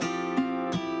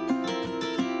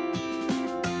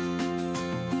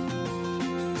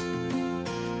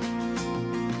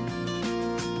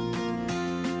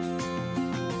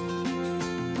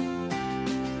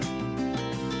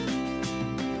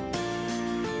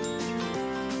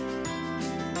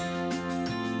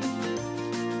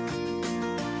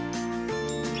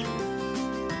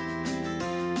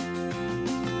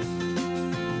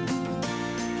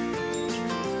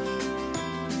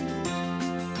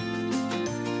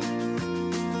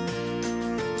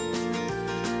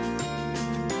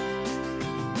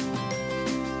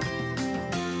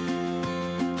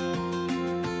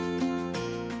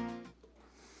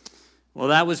Well,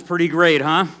 that was pretty great,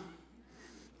 huh?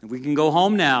 We can go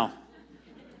home now.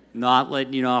 Not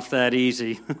letting you off that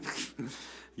easy.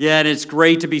 Yeah, and it's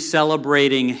great to be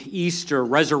celebrating Easter,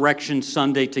 Resurrection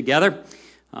Sunday together.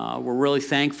 We're really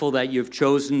thankful that you've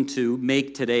chosen to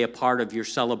make today a part of your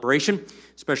celebration.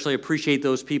 Especially appreciate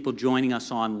those people joining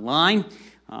us online.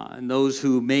 And those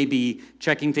who may be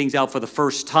checking things out for the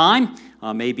first time,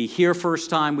 maybe here first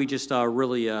time, we just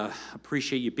really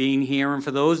appreciate you being here. And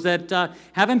for those that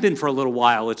haven't been for a little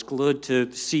while, it's good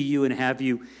to see you and have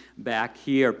you back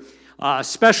here.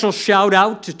 Special shout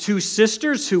out to two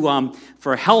sisters who,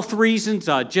 for health reasons,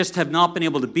 just have not been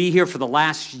able to be here for the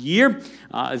last year.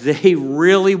 They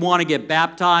really want to get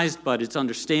baptized, but it's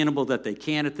understandable that they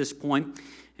can't at this point.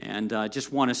 And I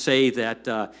just want to say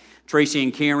that Tracy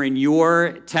and Karen,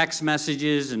 your text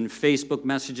messages and Facebook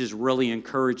messages really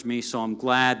encourage me, so I'm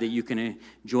glad that you can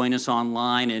join us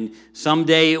online, and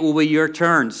someday it will be your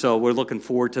turn, so we're looking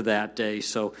forward to that day.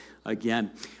 So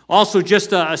again, also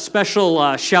just a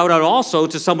special shout out also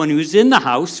to someone who's in the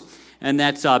house, and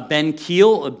that's Ben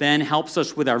Keel. Ben helps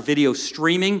us with our video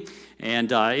streaming,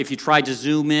 and if you tried to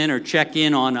zoom in or check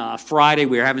in on Friday,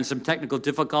 we were having some technical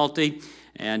difficulty.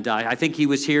 And I think he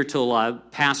was here till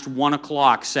past 1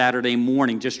 o'clock Saturday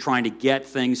morning just trying to get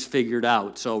things figured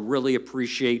out. So really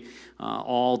appreciate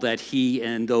all that he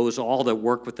and all that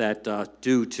work with that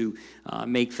do to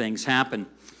make things happen.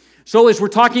 So as we're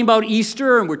talking about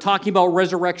Easter and we're talking about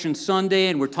Resurrection Sunday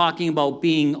and we're talking about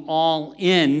being all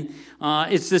in,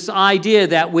 it's this idea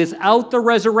that without the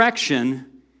resurrection,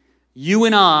 you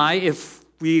and I, if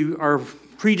we are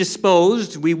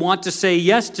predisposed, we want to say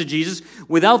yes to Jesus.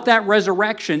 Without that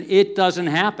resurrection, it doesn't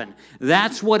happen.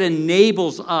 That's what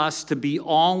enables us to be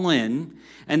all in,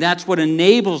 and that's what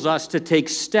enables us to take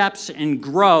steps and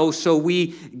grow so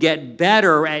we get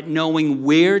better at knowing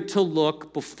where to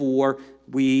look before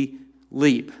we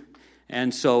leap.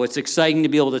 And so it's exciting to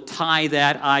be able to tie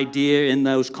that idea and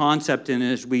those concepts in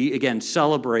as we, again,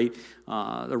 celebrate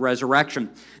the resurrection.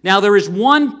 Now, there is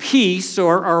one piece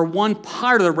or one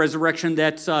part of the resurrection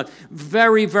that's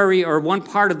one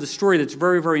part of the story that's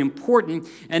very, very important,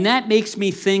 and that makes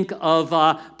me think of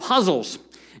puzzles.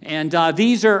 And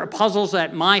these are puzzles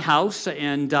at my house,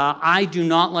 and I do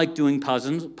not like doing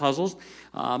puzzles.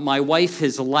 My wife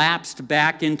has lapsed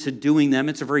back into doing them.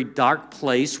 It's a very dark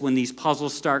place when these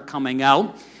puzzles start coming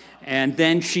out. And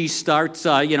then she starts,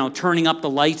 turning up the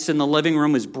lights in the living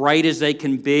room as bright as they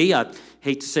can be. I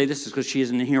hate to say this because she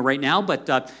isn't here right now, but,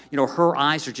 her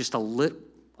eyes are just a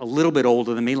little bit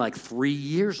older than me, like 3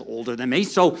 years older than me.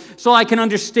 So I can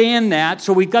understand that.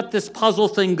 So we've got this puzzle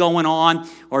thing going on,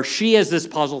 or she has this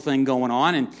puzzle thing going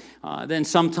on, and then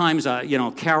sometimes,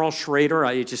 Carol Schrader,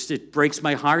 it breaks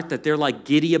my heart that they're like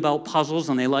giddy about puzzles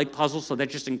and they like puzzles, so that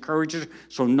just encourages her,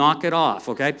 so knock it off,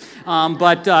 okay?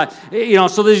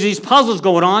 So there's these puzzles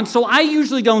going on. So I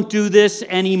usually don't do this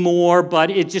anymore, but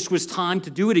it just was time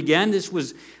to do it again. This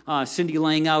was Cindy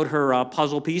laying out her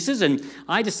puzzle pieces, and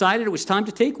I decided it was time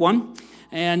to take one.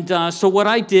 And so what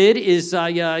I did is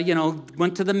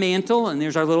went to the mantle, and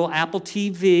there's our little Apple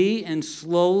TV, and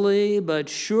slowly but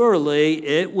surely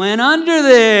it went under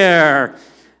there.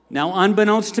 Now,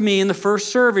 unbeknownst to me, in the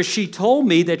first service, she told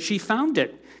me that she found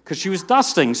it because she was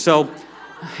dusting. So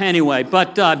anyway,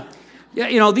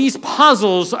 these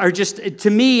puzzles are just, to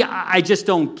me, I just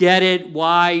don't get it,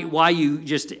 why you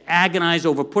just agonize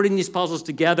over putting these puzzles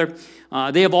together.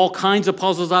 They have all kinds of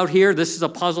puzzles out here. This is a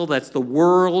puzzle that's the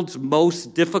world's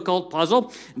most difficult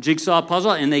puzzle, jigsaw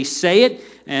puzzle, and they say it,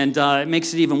 and it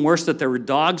makes it even worse that there were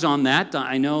dogs on that.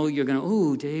 I know you're going to,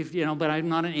 ooh, Dave, but I'm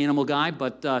not an animal guy,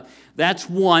 but that's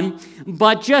one.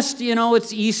 But just,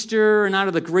 it's Easter, and out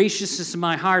of the graciousness of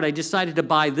my heart, I decided to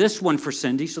buy this one for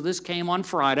Cindy, so this came on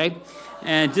Friday,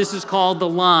 and this is called The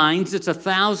Lines. It's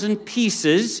 1,000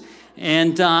 pieces.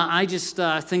 And I just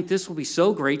think this will be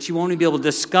so great. She won't even be able to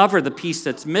discover the piece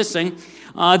that's missing.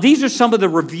 These are some of the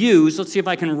reviews. Let's see if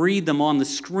I can read them on the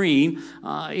screen.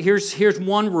 Here's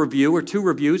one review or two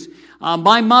reviews.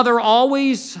 My mother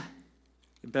always,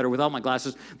 better without my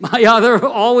glasses, my mother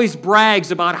always brags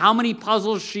about how many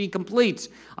puzzles she completes.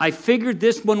 I figured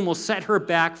this one will set her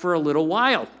back for a little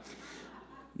while.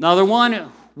 Another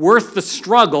one, worth the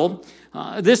struggle.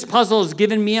 This puzzle has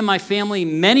given me and my family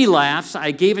many laughs.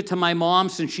 I gave it to my mom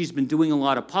since she's been doing a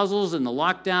lot of puzzles in the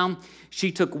lockdown.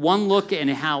 She took one look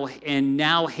and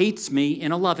now hates me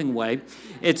in a loving way.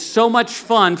 It's so much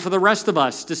fun for the rest of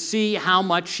us to see how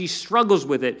much she struggles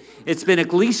with it. It's been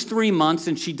at least 3 months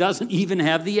and she doesn't even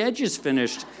have the edges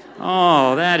finished.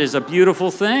 Oh, that is a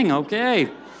beautiful thing. Okay.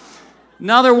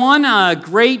 Another one, a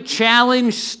great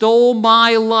challenge stole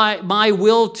my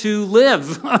will to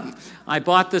live. I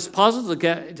bought this puzzle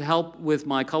to help with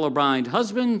my colorblind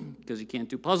husband because he can't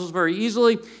do puzzles very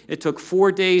easily. It took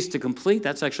 4 days to complete.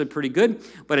 That's actually pretty good.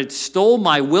 But it stole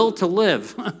my will to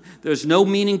live. There's no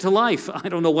meaning to life. I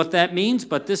don't know what that means,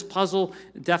 but this puzzle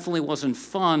definitely wasn't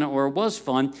fun, or was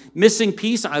fun. Missing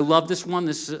piece. I love this one.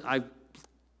 I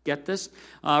get this.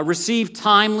 Received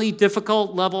timely,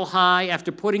 difficult, level high.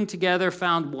 After putting together,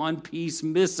 found one piece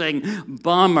missing.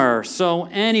 Bummer. So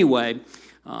anyway,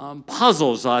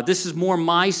 puzzles. This is more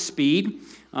my speed.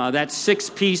 That's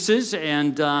 6 pieces,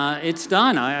 and it's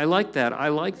done. I like that. I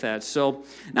like that. So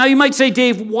now you might say,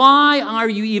 Dave, why are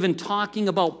you even talking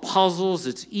about puzzles?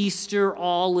 It's Easter,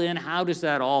 all in. How does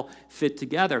that all fit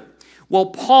together? Well,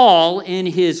 Paul, in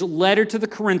his letter to the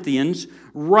Corinthians,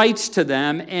 writes to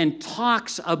them and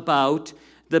talks about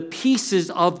the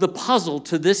pieces of the puzzle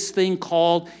to this thing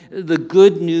called the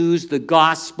good news, the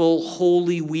gospel,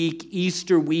 Holy Week,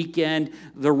 Easter weekend,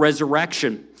 the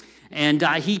resurrection. And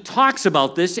he talks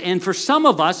about this, and for some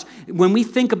of us, when we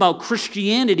think about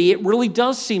Christianity, it really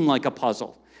does seem like a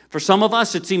puzzle. For some of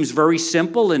us, it seems very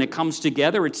simple, and it comes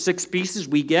together. It's 6 pieces,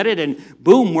 we get it, and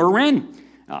boom, we're in.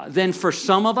 Then for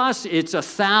some of us, it's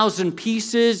 1,000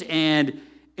 pieces, and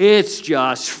it's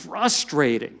just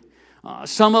frustrating.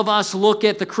 Some of us look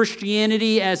at the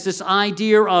Christianity as this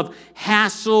idea of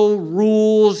hassle,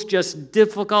 rules, just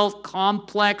difficult,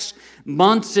 complex,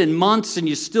 months and months, and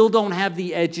you still don't have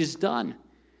the edges done.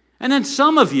 And then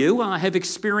some of you have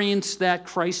experienced that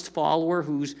Christ follower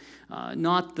who's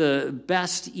not the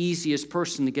best, easiest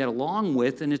person to get along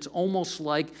with, and it's almost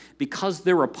like because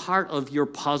they're a part of your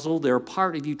puzzle, they're a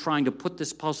part of you trying to put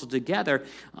this puzzle together,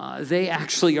 they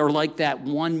actually are like that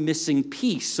one missing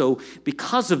piece. So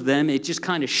because of them, it just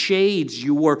kind of shades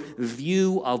your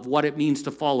view of what it means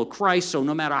to follow Christ. So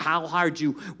no matter how hard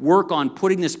you work on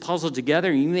putting this puzzle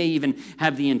together, you may even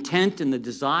have the intent and the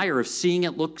desire of seeing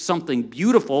it look something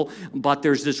beautiful, but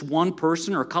there's this one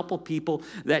person or a couple people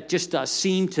that just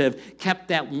seem to have kept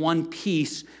that one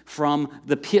piece from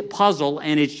the puzzle,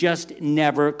 and it just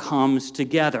never comes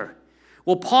together.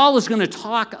 Well, Paul is going to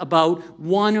talk about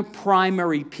one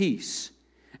primary piece,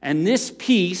 and this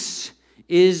piece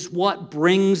is what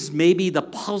brings maybe the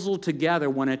puzzle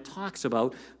together when it talks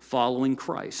about following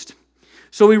Christ.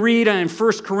 So we read in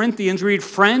 1 Corinthians, we read,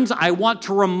 "Friends, I want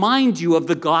to remind you of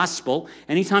the gospel."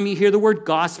 Anytime you hear the word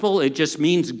gospel, it just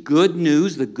means good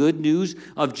news, the good news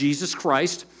of Jesus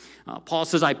Christ. Paul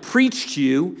says, "I preached to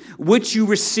you, which you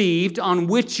received, on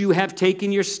which you have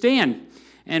taken your stand."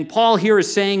 And Paul here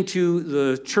is saying to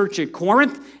the church at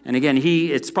Corinth, and again,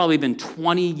 it's probably been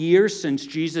 20 years since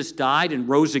Jesus died and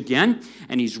rose again,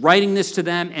 and he's writing this to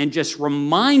them and just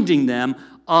reminding them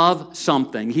of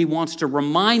something. He wants to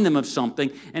remind them of something,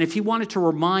 and if he wanted to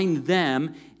remind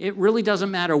them, it really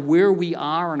doesn't matter where we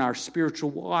are in our spiritual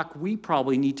walk, we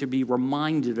probably need to be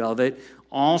reminded of it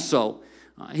also.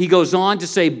 He goes on to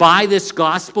say, "By this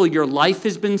gospel, your life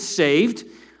has been saved.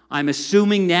 I'm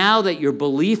assuming now that your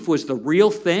belief was the real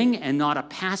thing and not a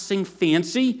passing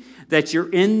fancy, that you're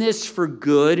in this for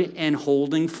good and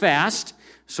holding fast."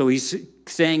 So he's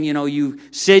saying, you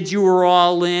said you were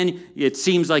all in. It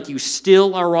seems like you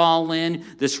still are all in.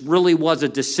 This really was a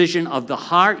decision of the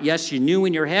heart. Yes, you knew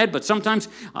in your head, but sometimes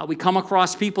we come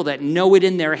across people that know it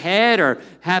in their head or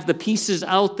have the pieces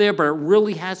out there, but it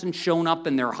really hasn't shown up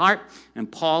in their heart.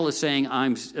 And Paul is saying,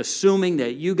 I'm assuming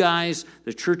that you guys,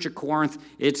 the church at Corinth,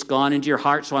 it's gone into your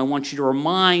heart, so I want you to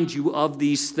remind you of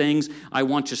these things. I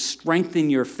want to strengthen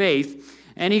your faith.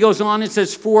 And he goes on and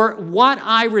says, "For what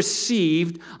I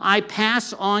received, I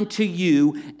pass on to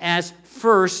you as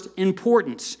first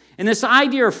importance." And this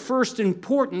idea of first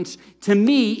importance, to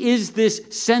me, is this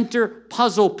center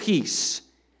puzzle piece.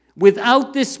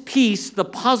 Without this piece, the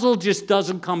puzzle just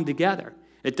doesn't come together.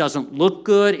 It doesn't look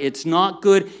good. It's not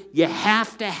good. You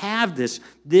have to have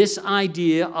this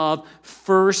idea of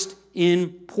first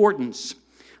importance.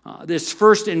 This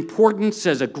first importance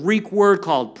is a Greek word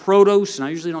called protos, and I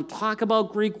usually don't talk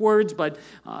about Greek words, but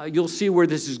you'll see where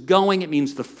this is going. It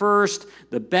means the first,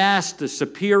 the best, the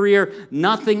superior.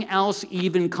 Nothing else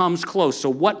even comes close. So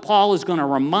what Paul is going to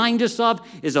remind us of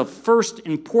is of first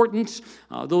importance.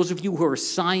 Those of you who are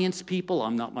science people,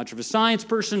 I'm not much of a science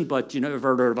person, but you've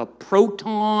heard of a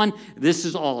proton. This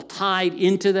is all tied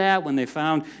into that when they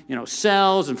found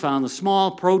cells and found the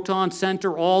small proton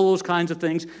center, all those kinds of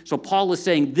things. So Paul is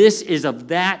saying this is of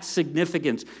that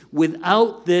significance.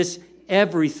 Without this,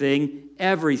 everything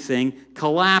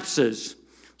collapses.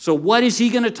 So what is he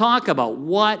going to talk about?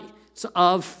 What's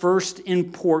of first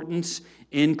importance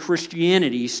in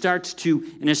Christianity. He starts to,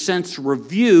 in a sense,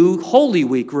 review Holy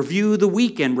Week, review the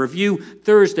weekend, review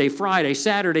Thursday, Friday,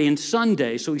 Saturday, and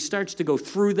Sunday. So he starts to go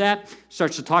through that,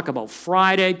 starts to talk about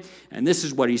Friday, and this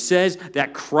is what he says,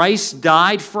 that Christ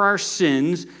died for our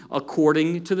sins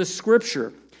according to the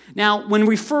Scripture. Now, when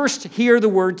we first hear the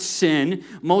word sin,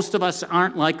 most of us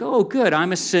aren't like, oh, good,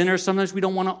 I'm a sinner. Sometimes we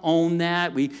don't want to own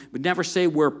that. We would never say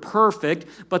we're perfect.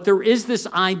 But there is this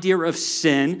idea of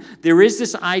sin. There is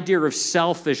this idea of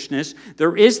selfishness.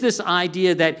 There is this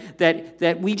idea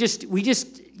that we just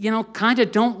kind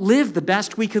of don't live the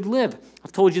best we could live.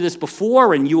 I've told you this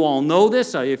before, and you all know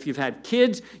this. If you've had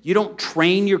kids, you don't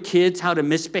train your kids how to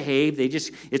misbehave.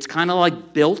 It's kind of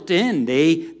like built in.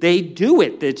 They do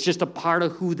it. It's just a part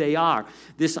of who they are.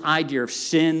 This idea of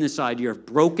sin, this idea of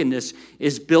brokenness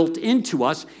is built into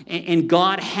us, and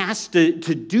God has to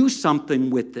do something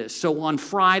with this. So on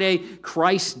Friday,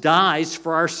 Christ dies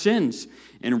for our sins.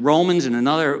 In Romans, in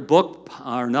another book,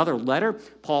 or another letter,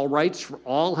 Paul writes,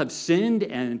 all have sinned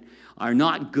and are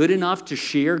not good enough to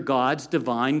share God's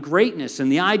divine greatness.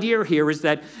 And the idea here is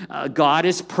that God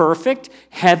is perfect,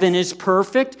 heaven is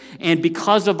perfect, and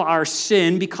because of our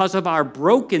sin, because of our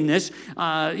brokenness,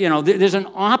 there's an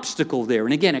obstacle there.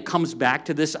 And again, it comes back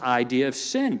to this idea of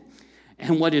sin.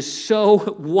 And what is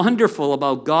so wonderful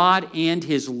about God and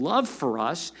his love for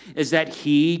us is that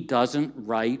he doesn't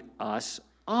write us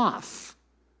off.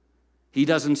 He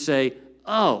doesn't say,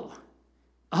 oh,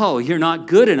 you're not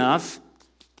good enough.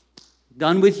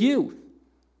 Done with you.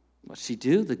 What's he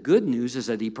do? The good news is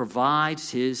that he provides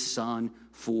his Son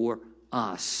for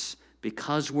us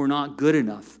because we're not good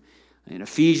enough. In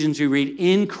Ephesians, we read,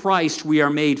 in Christ we are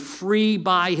made free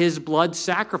by his blood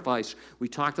sacrifice. We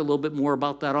talked a little bit more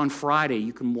about that on Friday.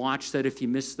 You can watch that if you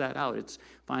missed that out. It's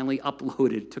finally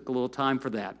uploaded. It took a little time for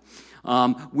that.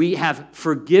 We have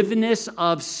forgiveness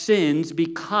of sins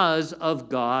because of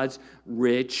God's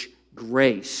rich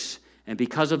grace. And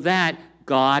because of that,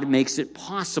 God makes it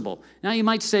possible. Now you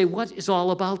might say, what is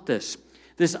all about this?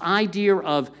 This idea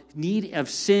of need of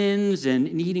sins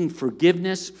and needing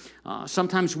forgiveness.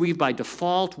 Sometimes we, by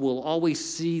default, will always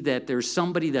see that there's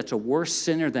somebody that's a worse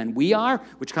sinner than we are,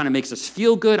 which kind of makes us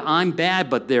feel good. I'm bad,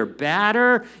 but they're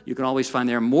badder. You can always find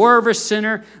they're more of a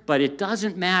sinner, but it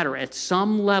doesn't matter. At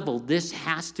some level, this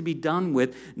has to be done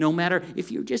with, no matter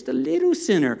if you're just a little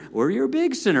sinner or you're a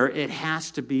big sinner, it has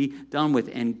to be done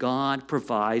with, and God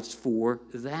provides for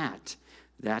that.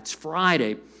 That's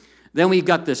Friday. Then we've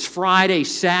got this Friday,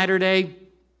 Saturday,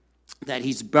 that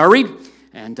he's buried.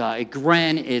 And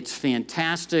again, it's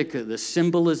fantastic. The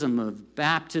symbolism of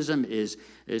baptism is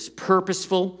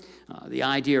purposeful. The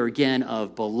idea, again,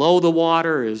 of below the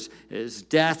water is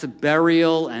death,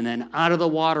 burial, and then out of the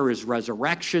water is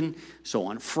resurrection. So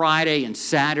on Friday and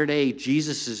Saturday,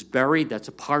 Jesus is buried. That's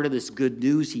a part of this good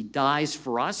news. He dies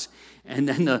for us. And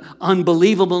then the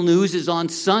unbelievable news is on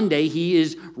Sunday, he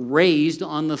is raised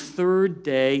on the third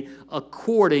day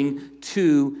according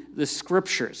to the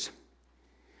Scriptures.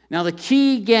 Now, the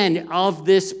key, again, of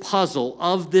this puzzle,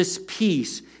 of this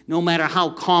piece, no matter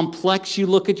how complex you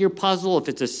look at your puzzle, if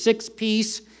it's a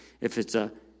 6-piece, if it's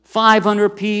a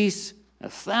 500-piece,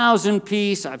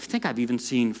 1,000-piece, I think I've even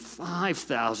seen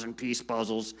 5,000-piece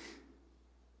puzzles.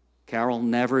 Carol,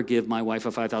 never give my wife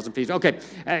a 5,000-piece. Okay,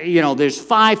 there's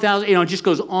 5,000, it just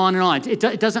goes on and on.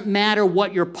 It doesn't matter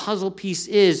what your puzzle piece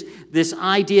is, this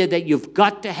idea that you've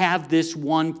got to have this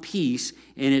one piece,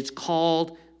 and it's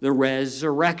called the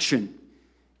resurrection.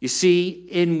 You see,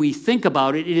 and we think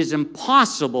about it, it is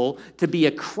impossible to be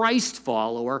a Christ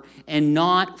follower and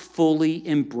not fully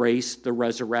embrace the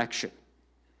resurrection.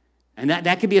 And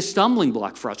that could be a stumbling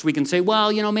block for us. We can say,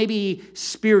 well, maybe he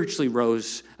spiritually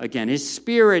rose again. His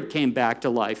spirit came back to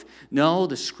life. No,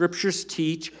 the Scriptures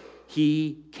teach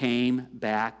he came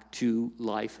back to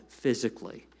life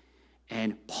physically.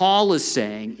 And Paul is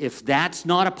saying, if that's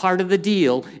not a part of the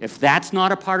deal, if that's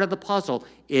not a part of the puzzle,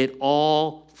 it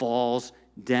all falls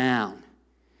down.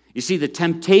 You see, the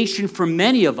temptation for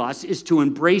many of us is to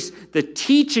embrace the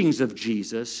teachings of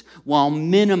Jesus while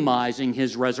minimizing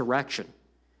his resurrection.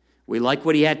 We like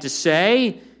what he had to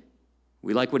say.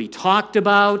 We like what he talked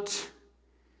about.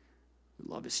 We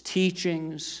love his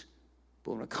teachings.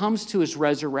 But when it comes to his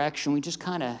resurrection, we just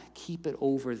kind of keep it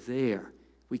over there.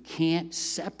 We can't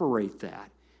separate that.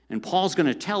 And Paul's going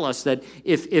to tell us that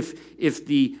if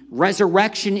the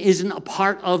resurrection isn't a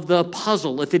part of the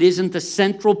puzzle, if it isn't the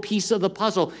central piece of the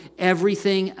puzzle,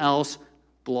 everything else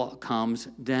comes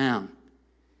down.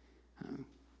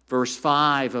 Verse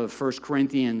 5 of 1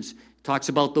 Corinthians talks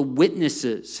about the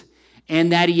witnesses. and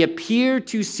that he appeared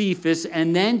to Cephas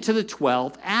and then to the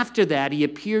 12. After that, he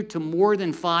appeared to more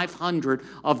than 500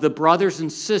 of the brothers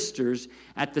and sisters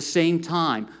at the same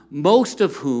time, most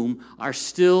of whom are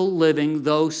still living,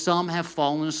 though some have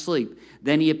fallen asleep.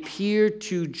 Then he appeared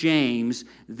to James,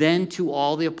 then to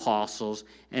all the apostles,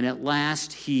 and at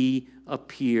last he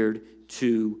appeared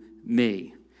to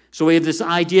me. So we have this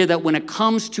idea that when it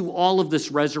comes to all of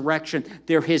this resurrection,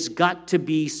 there has got to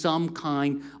be some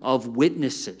kind of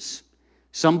witnesses.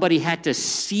 Somebody had to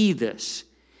see this.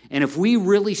 And if we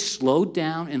really slowed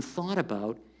down and thought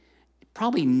about,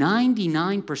 probably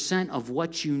 99% of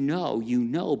what you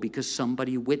know because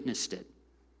somebody witnessed it.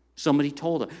 Somebody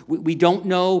told us. We don't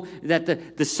know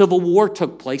that the Civil War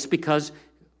took place because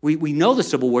we know the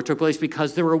Civil War took place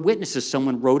because there were witnesses.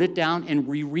 Someone wrote it down and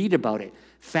we read about it.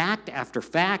 Fact after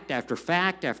fact after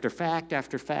fact after fact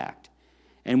after fact.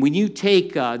 And when you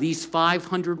take these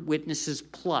 500 witnesses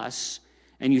plus,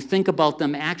 and you think about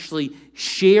them actually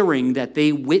sharing that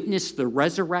they witnessed the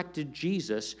resurrected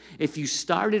Jesus, if you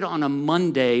started on a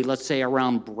Monday, let's say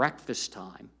around breakfast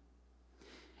time,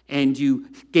 and you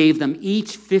gave them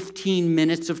each 15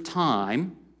 minutes of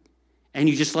time, and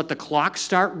you just let the clock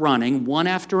start running one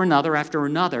after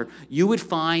another, you would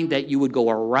find that you would go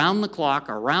around the clock,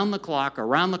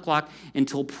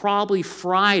 until probably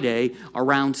Friday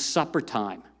around supper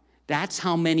time. That's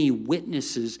how many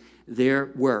witnesses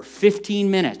there were. 15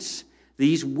 minutes.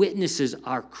 These witnesses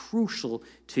are crucial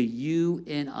to you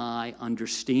and I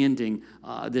understanding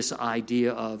this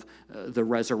idea of the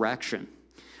resurrection.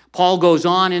 Paul goes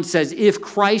on and says, if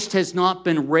Christ has not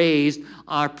been raised,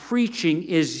 our preaching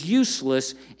is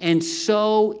useless, and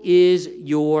so is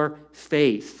your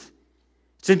faith.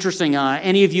 It's interesting.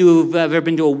 Any of you who've ever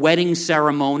been to a wedding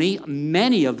ceremony,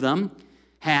 many of them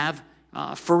have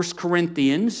 1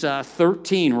 Corinthians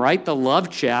 13, right? The love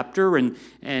chapter.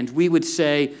 And we would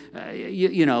say,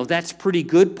 that's pretty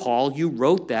good, Paul. You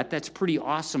wrote that. That's pretty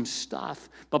awesome stuff.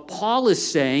 But Paul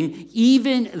is saying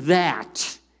even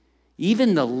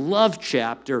the love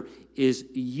chapter is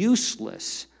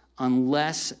useless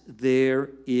unless there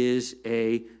is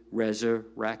a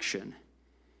resurrection.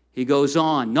 He goes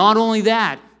on, not only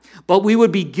that, but we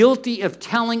would be guilty of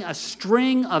telling a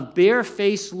string of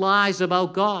barefaced lies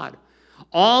about God.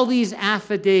 All these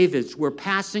affidavits we're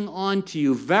passing on to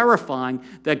you, verifying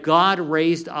that God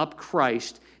raised up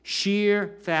Christ,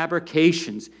 sheer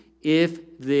fabrications if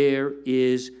there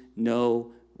is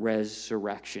no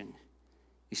resurrection.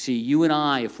 You see, you and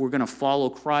I, if we're going to follow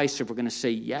Christ, if we're going to say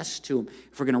yes to him,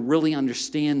 if we're going to really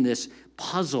understand this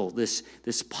puzzle, this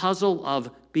puzzle of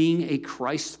being a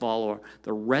Christ follower,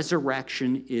 the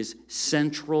resurrection is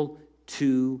central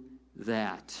to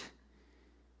that.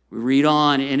 We read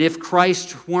on, and if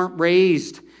Christ weren't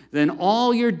raised, then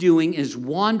all you're doing is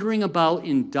wandering about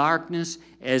in darkness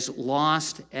as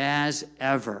lost as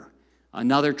ever.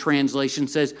 Another translation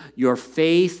says, your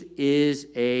faith is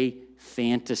a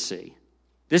fantasy.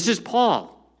 This is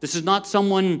Paul. This is not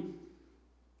someone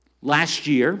last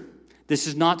year. This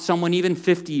is not someone even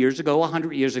 50 years ago,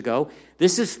 100 years ago.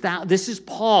 This is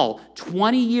Paul.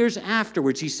 20 years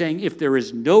afterwards, he's saying, if there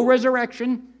is no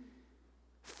resurrection,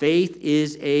 faith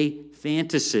is a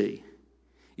fantasy.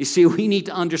 You see, we need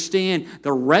to understand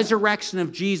the resurrection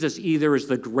of Jesus either is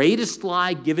the greatest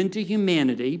lie given to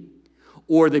humanity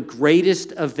or the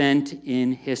greatest event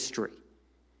in history.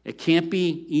 It can't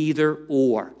be either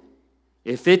or.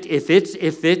 If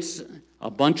it's a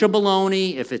bunch of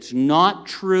baloney, if it's not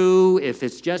true, if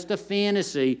it's just a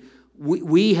fantasy,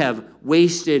 we have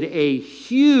wasted a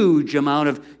huge amount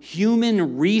of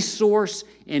human resource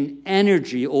and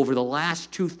energy over the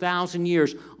last 2,000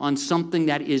 years on something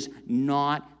that is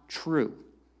not true.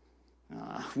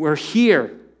 We're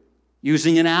here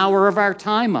using an hour of our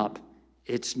time up.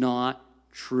 It's not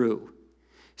true.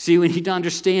 See, we need to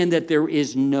understand that there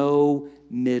is no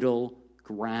middle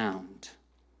ground.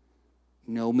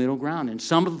 No middle ground. And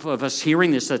some of us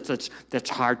hearing this, that's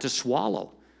hard to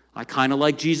swallow. I kind of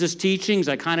like Jesus' teachings.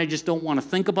 I kind of just don't want to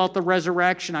think about the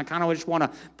resurrection. I kind of just want to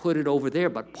put it over there.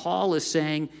 But Paul is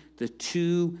saying the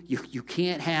two, you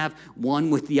can't have one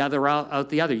with the other out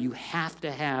the other. You have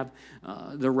to have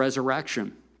the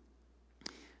resurrection.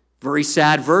 Very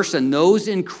sad verse. And those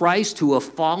in Christ who have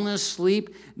fallen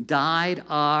asleep, died,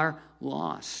 are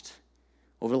lost.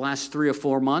 Over the last 3 or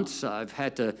 4 months, I've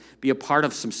had to be a part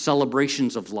of some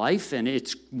celebrations of life, and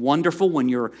it's wonderful when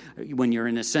you're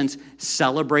in a sense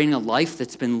celebrating a life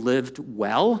that's been lived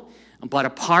well. But a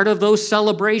part of those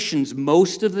celebrations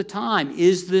most of the time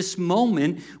is this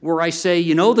moment where I say,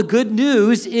 the good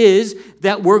news is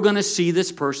that we're going to see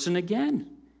this person again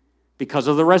because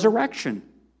of the resurrection.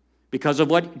 because of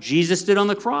what Jesus did on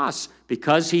the cross,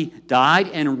 because he died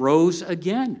and rose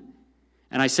again.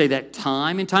 And I say that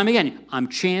time and time again.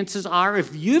 Chances are,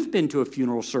 if you've been to a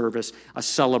funeral service, a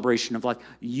celebration of life,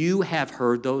 you have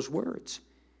heard those words.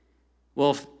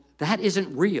 Well, if that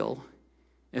isn't real,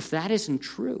 if that isn't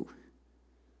true,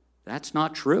 that's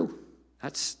not true.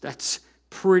 That's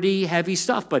pretty heavy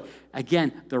stuff. But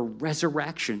again, the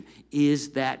resurrection is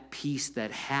that piece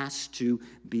that has to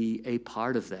be a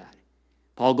part of that.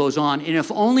 Paul goes on, and if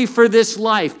only for this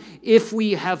life, if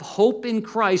we have hope in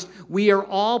Christ, we are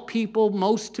all people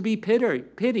most to be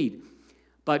pitied.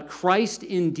 But Christ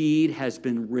indeed has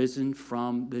been risen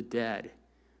from the dead.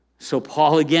 So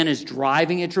Paul again is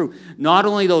driving it true. Not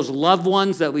only those loved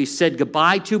ones that we said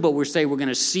goodbye to, but we're saying we're going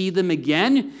to see them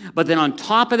again. But then on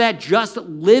top of that, just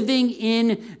living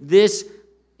in this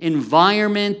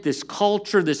environment, this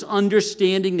culture, this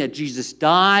understanding that Jesus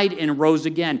died and rose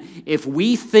again. If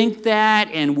we think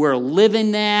that and we're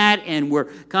living that and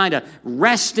we're kind of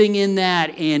resting in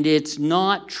that and it's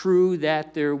not true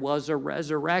that there was a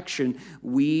resurrection,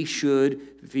 we should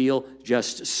feel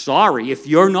just sorry. If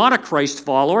you're not a Christ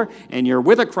follower and you're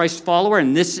with a Christ follower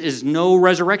and this is no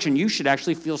resurrection, you should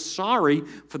actually feel sorry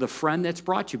for the friend that's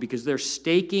brought you, because they're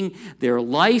staking their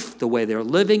life, the way they're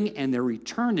living, and their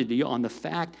eternity on the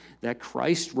fact that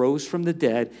Christ rose from the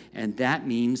dead, and that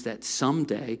means that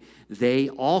someday they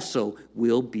also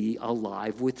will be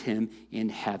alive with him in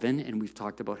heaven. And we've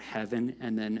talked about heaven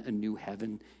and then a new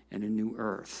heaven and a new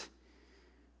earth.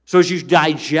 So as you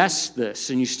digest this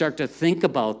and you start to think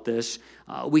about this,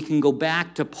 we can go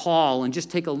back to Paul and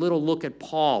just take a little look at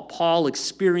Paul. Paul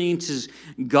experiences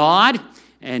God,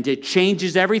 and it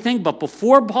changes everything. But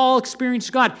before Paul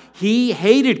experienced God, he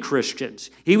hated Christians.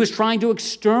 He was trying to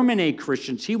exterminate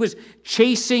Christians. He was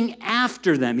chasing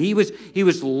after them. He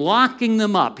was locking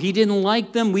them up. He didn't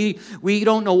like them. We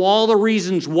don't know all the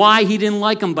reasons why he didn't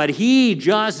like them, but he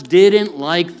just didn't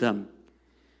like them.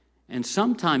 And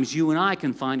sometimes you and I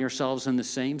can find ourselves in the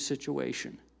same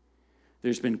situation.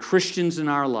 There's been Christians in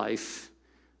our life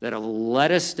that have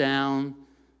let us down,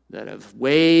 that have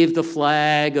waved the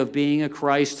flag of being a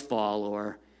Christ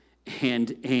follower,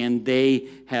 and they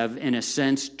have, in a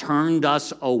sense, turned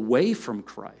us away from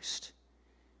Christ.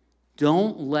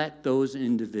 Don't let those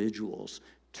individuals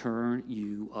turn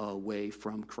you away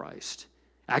from Christ.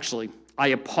 Actually, I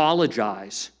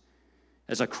apologize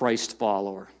as a Christ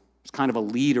follower. It's kind of a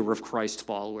leader of Christ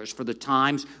followers for the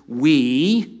times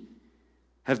we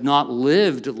have not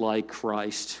lived like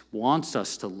Christ wants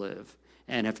us to live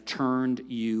and have turned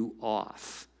you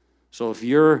off. So if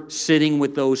you're sitting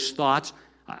with those thoughts,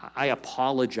 I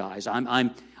apologize.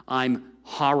 I'm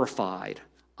horrified.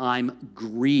 I'm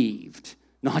grieved.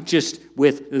 Not just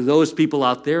with those people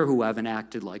out there who haven't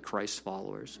acted like Christ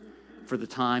followers, for the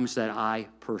times that I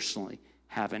personally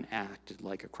haven't acted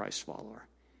like a Christ follower.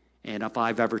 And if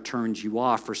I've ever turned you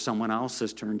off or someone else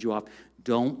has turned you off,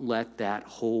 don't let that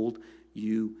hold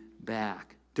you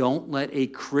back. Don't let a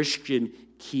Christian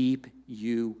keep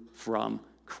you from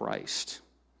Christ.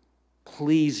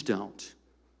 Please don't.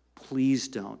 Please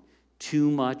don't.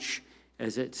 Too much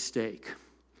is at stake.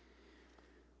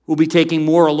 We'll be taking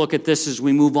more a look at this as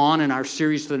we move on in our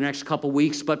series for the next couple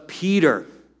weeks. But Peter,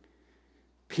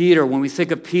 when we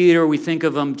think of Peter, we think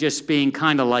of him just being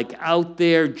kind of like out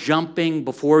there, jumping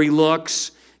before he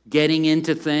looks, getting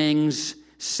into things,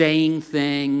 saying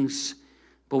things.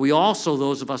 But we also,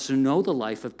 those of us who know the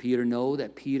life of Peter, know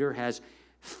that Peter has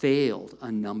failed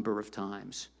a number of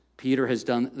times. Peter has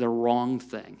done the wrong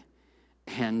thing.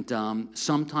 And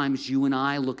sometimes you and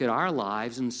I look at our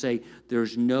lives and say,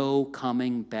 there's no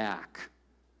coming back.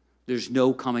 There's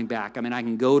no coming back. I mean, I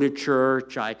can go to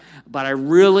church, but I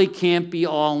really can't be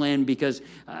all in because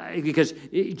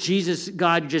Jesus,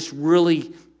 God just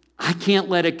really, I can't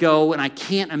let it go, and I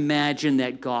can't imagine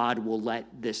that God will let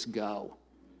this go.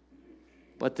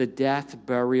 But the death,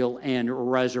 burial,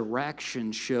 and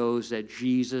resurrection shows that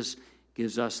Jesus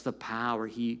gives us the power.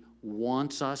 He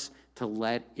wants us to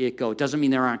let it go. It doesn't mean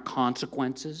there aren't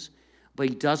consequences, but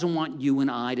he doesn't want you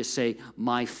and I to say,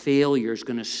 my failure is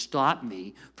going to stop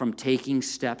me from taking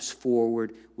steps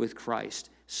forward with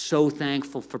Christ. So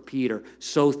thankful for Peter.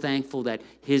 So thankful that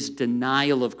his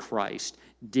denial of Christ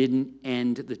didn't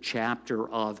end the chapter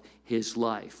of his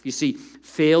life. You see,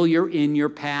 failure in your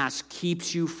past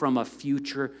keeps you from a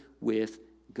future with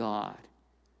God.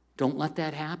 Don't let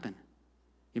that happen.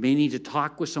 You may need to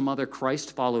talk with some other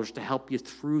Christ followers to help you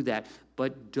through that,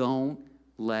 but don't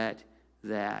let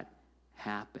that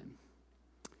happen.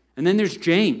 And then there's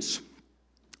James,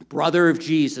 brother of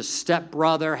Jesus,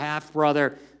 stepbrother,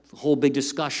 half-brother, a whole big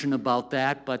discussion about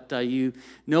that, but you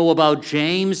know about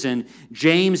James, and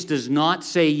James does not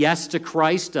say yes to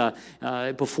Christ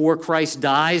before Christ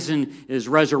dies and is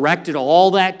resurrected.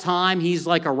 All that time, he's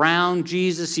like around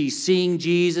Jesus, he's seeing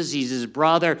Jesus, he's his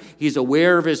brother, he's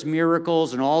aware of his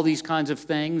miracles and all these kinds of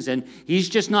things, and he's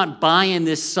just not buying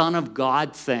this Son of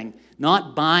God thing.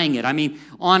 Not buying it. I mean,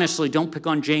 honestly, don't pick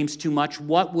on James too much.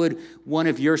 What would one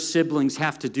of your siblings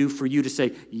have to do for you to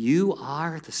say, you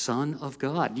are the Son of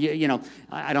God? You know,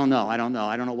 I don't know. I don't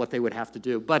know what they would have to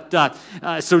do. But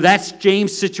so that's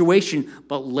James' situation.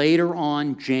 But later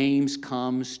on, James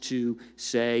comes to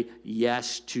say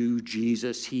yes to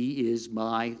Jesus. He is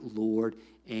my Lord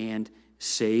and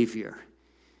Savior.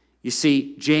 You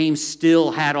see, James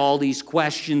still had all these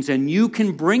questions, and you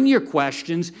can bring your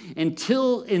questions and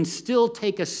still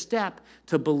take a step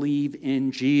to believe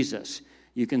in Jesus.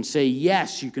 You can say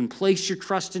yes, you can place your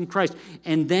trust in Christ,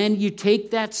 and then you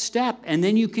take that step, and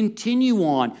then you continue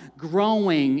on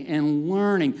growing and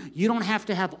learning. You don't have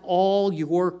to have all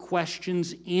your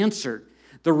questions answered.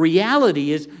 The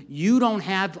reality is you don't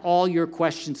have all your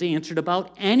questions answered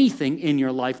about anything in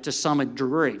your life to some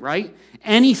degree, right?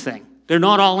 Anything. They're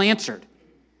not all answered.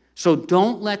 So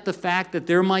don't let the fact that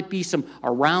there might be some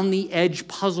around-the-edge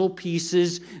puzzle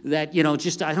pieces that,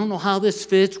 just I don't know how this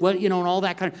fits, and all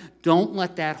that kind of, don't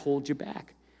let that hold you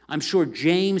back. I'm sure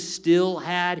James still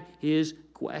had his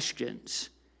questions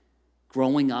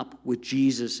growing up with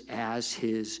Jesus as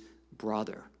his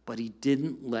brother, but he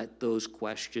didn't let those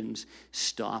questions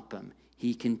stop him.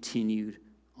 He continued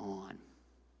on.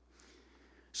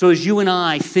 So as you and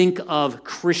I think of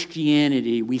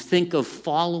Christianity, we think of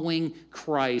following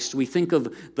Christ, we think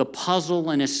of the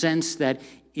puzzle in a sense that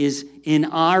is in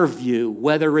our view,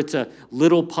 whether it's a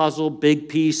little puzzle, big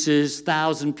pieces,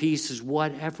 1,000 pieces,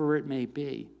 whatever it may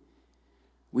be.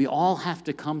 We all have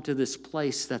to come to this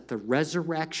place that the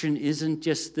resurrection isn't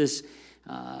just this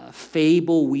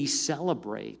fable we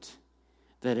celebrate,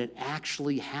 that it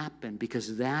actually happened,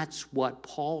 because that's what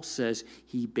Paul says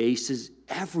he bases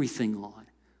everything on.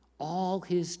 All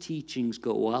his teachings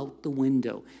go out the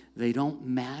window. They don't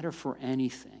matter for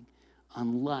anything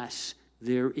unless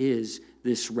there is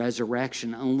this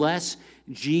resurrection, unless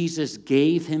Jesus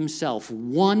gave himself,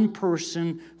 one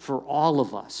person for all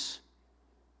of us.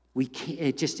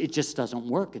 It just doesn't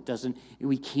work.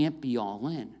 We can't be all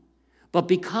in. But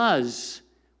because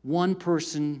one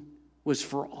person was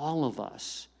for all of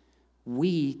us,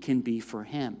 we can be for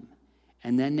him.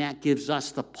 And then that gives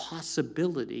us the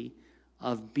possibility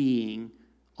of being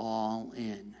all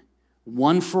in.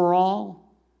 One for all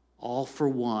for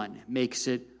one. Makes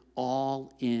it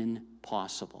all in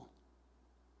possible.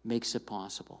 Makes it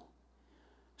possible.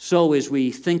 So as we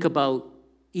think about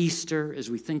Easter, as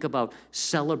we think about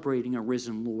celebrating a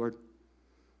risen Lord,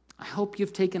 I hope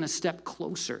you've taken a step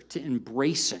closer to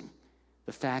embracing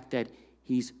the fact that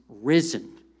he's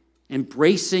risen.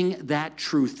 Embracing that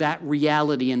truth, that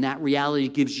reality, and that reality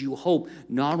gives you hope,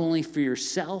 not only for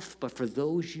yourself, but for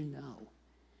those you know.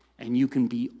 And you can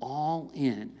be all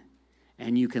in,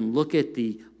 and you can look at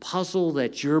the puzzle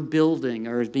that you're building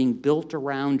or is being built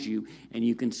around you, and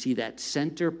you can see that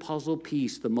center puzzle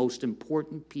piece, the most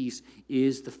important piece,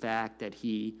 is the fact that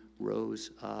he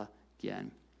rose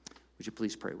again. Would you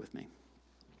please pray with me?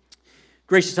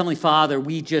 Gracious Heavenly Father,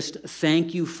 we just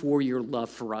thank you for your love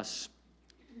for us.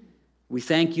 We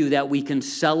thank you that we can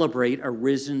celebrate a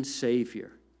risen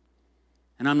Savior.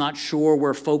 And I'm not sure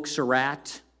where folks are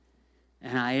at.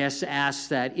 And I ask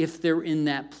that if they're in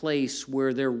that place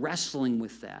where they're wrestling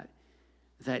with that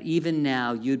even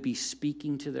now you'd be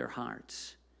speaking to their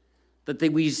hearts. That they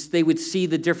would see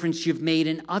the difference you've made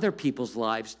in other people's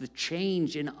lives, the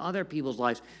change in other people's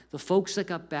lives. The folks that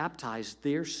got baptized,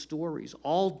 their stories,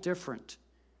 all different.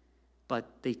 But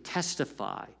they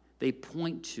testify, they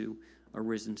point to a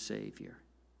risen Savior.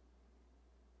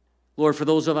 Lord, for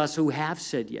those of us who have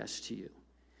said yes to you,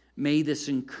 may this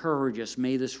encourage us,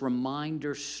 may this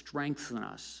reminder strengthen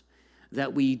us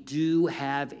that we do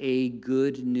have a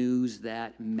good news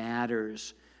that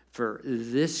matters for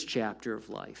this chapter of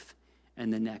life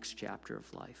and the next chapter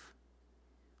of life.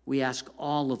 We ask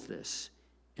all of this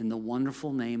in the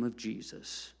wonderful name of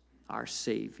Jesus, our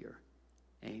Savior.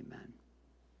 Amen.